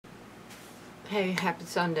Hey, happy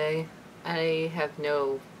Sunday. I have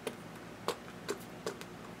no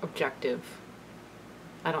objective.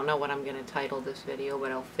 I don't know what I'm going to title this video,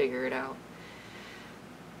 but I'll figure it out.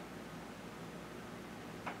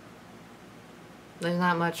 There's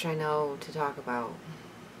not much I know to talk about.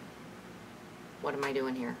 What am I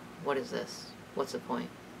doing here? What is this? What's the point?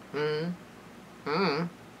 Hurt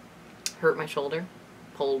my shoulder?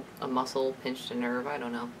 Pulled a muscle, pinched a nerve? I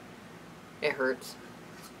don't know. It hurts.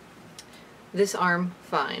 This arm,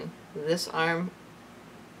 fine. This arm,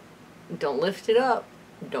 don't lift it up.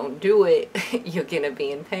 Don't do it. You're gonna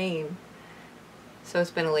be in pain. So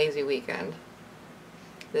it's been a lazy weekend.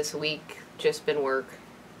 This week, just been work.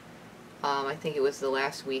 I think it was the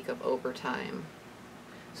last week of overtime.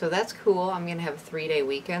 So that's cool. I'm gonna have 3-day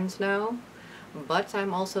weekends now. But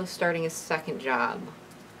I'm also starting a second job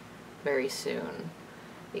very soon.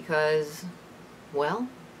 Because, well,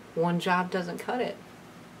 one job doesn't cut it.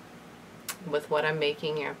 With what I'm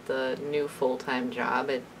making at the new full-time job,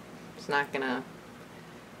 it's not gonna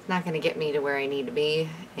get me to where I need to be,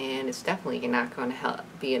 and it's definitely not going to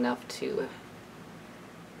be enough to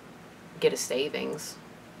get a savings.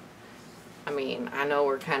 I mean, I know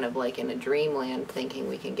we're kind of like in a dreamland thinking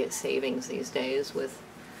we can get savings these days with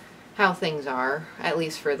how things are, at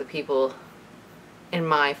least for the people in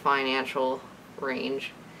my financial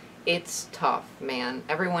range. It's tough, man.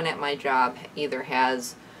 Everyone at my job either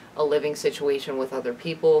has a living situation with other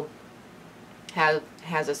people,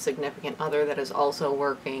 has a significant other that is also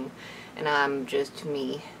working, and I'm just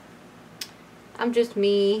me. I'm just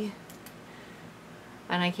me.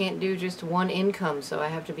 And I can't do just one income, so I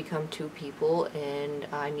have to become 2 people, and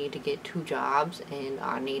I need to get 2 jobs, and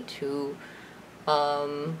I need to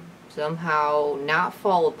somehow not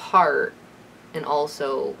fall apart and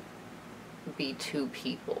also be 2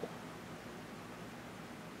 people.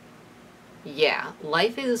 Yeah,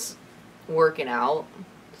 life is working out.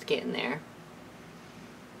 It's getting there.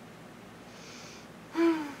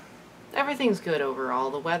 Everything's good overall.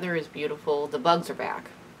 The weather is beautiful. The bugs are back.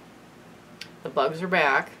 The bugs are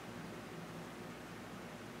back.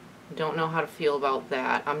 Don't know how to feel about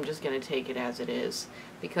that. I'm just going to take it as it is,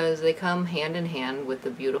 because they come hand in hand with the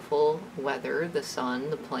beautiful weather, the sun,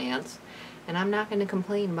 the plants, and I'm not going to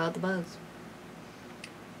complain about the bugs.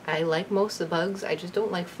 I like most of the bugs. I just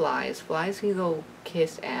don't like flies. Flies can go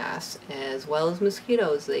kiss ass, as well as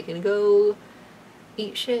mosquitoes. They can go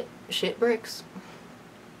eat shit bricks.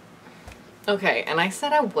 Okay, and I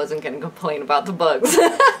said I wasn't going to complain about the bugs.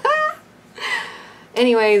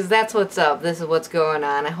 Anyways, that's what's up. This is what's going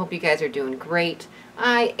on. I hope you guys are doing great.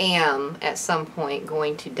 I am, at some point,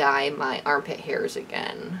 going to dye my armpit hairs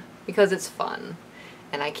again, because it's fun.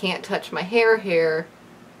 And I can't touch my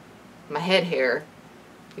my head hair,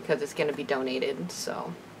 because it's going to be donated,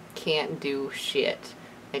 so can't do shit.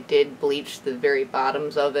 I did bleach the very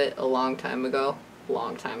bottoms of it a long time ago.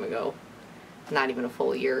 Not even a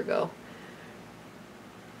full year ago.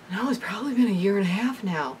 No, it's probably been a year and a half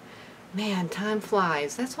now. Man, time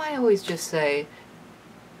flies. That's why I always just say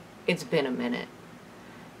it's been a minute.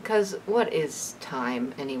 Because what is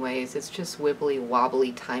time anyways? It's just wibbly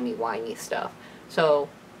wobbly timey-wimey stuff. So,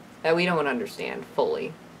 that we don't understand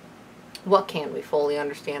fully. What can we fully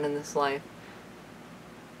understand in this life?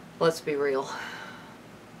 Let's be real.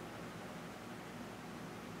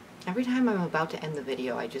 Every time I'm about to end the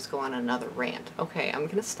video, I just go on another rant. Okay, I'm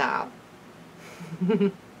gonna stop.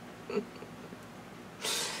 And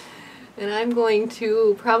I'm going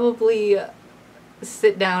to probably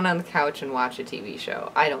sit down on the couch and watch a TV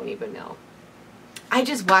show. I don't even know. I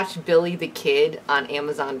just watched Billy the Kid on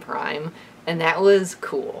Amazon Prime, and that was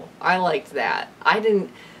cool. I liked that.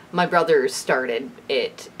 My brothers started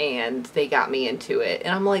it, and they got me into it,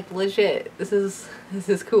 and I'm like, legit, this is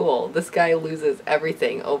cool. This guy loses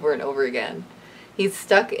everything over and over again. He's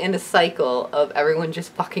stuck in a cycle of everyone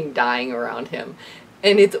just fucking dying around him,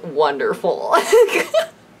 and it's wonderful.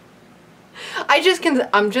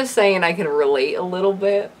 I'm just saying I can relate a little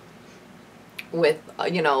bit with,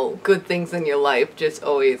 you know, good things in your life just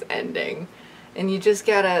always ending. And you just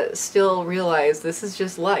gotta still realize this is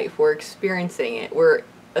just life. We're experiencing it. We're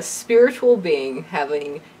a spiritual being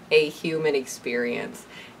having a human experience.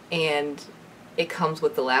 And it comes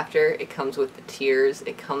with the laughter, it comes with the tears,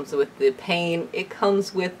 it comes with the pain, it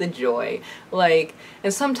comes with the joy. Like,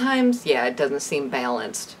 and sometimes, yeah, it doesn't seem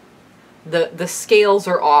balanced. The scales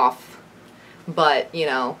are off. But, you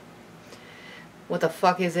know, what the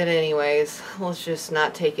fuck is it anyways? Let's just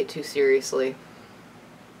not take it too seriously.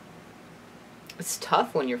 It's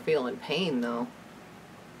tough when you're feeling pain, though.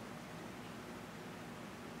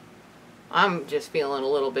 I'm just feeling a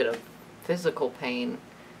little bit of physical pain.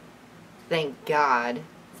 Thank God.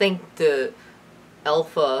 Thank the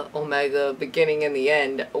alpha, omega, beginning and the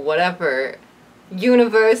end, whatever.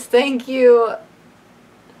 Universe, thank you.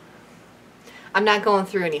 I'm not going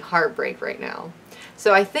through any heartbreak right now.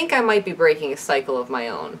 So I think I might be breaking a cycle of my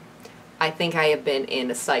own. I think I have been in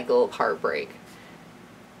a cycle of heartbreak.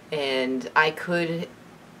 And I could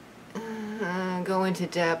go into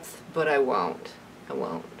depth, but I won't. I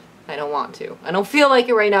won't. I don't want to. I don't feel like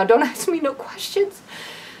it right now. Don't ask me no questions.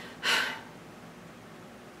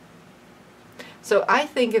 So I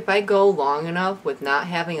think if I go long enough with not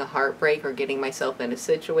having a heartbreak or getting myself in a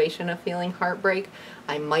situation of feeling heartbreak,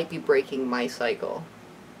 I might be breaking my cycle.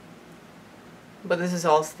 But this is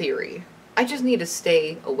all theory. I just need to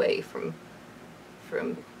stay away from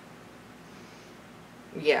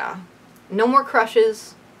yeah. No more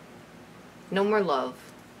crushes. No more love.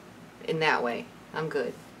 In that way. I'm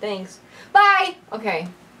good. Thanks. Bye! Okay.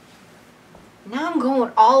 Now I'm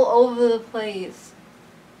going all over the place.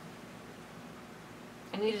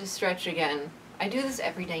 I need to stretch again. I do this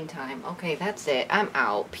every dang time. Okay, that's it. I'm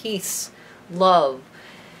out. Peace. Love.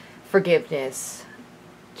 Forgiveness.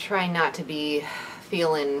 Try not to be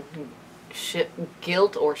feeling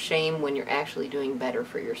guilt or shame when you're actually doing better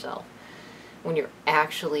for yourself. When you're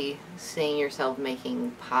actually seeing yourself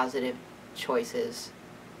making positive choices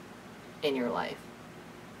in your life.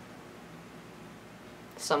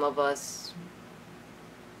 Some of us,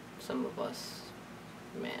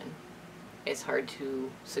 man, it's hard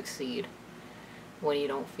to succeed when you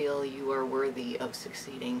don't feel you are worthy of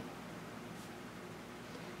succeeding.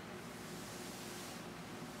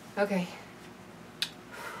 Okay.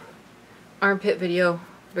 Armpit video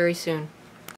very soon.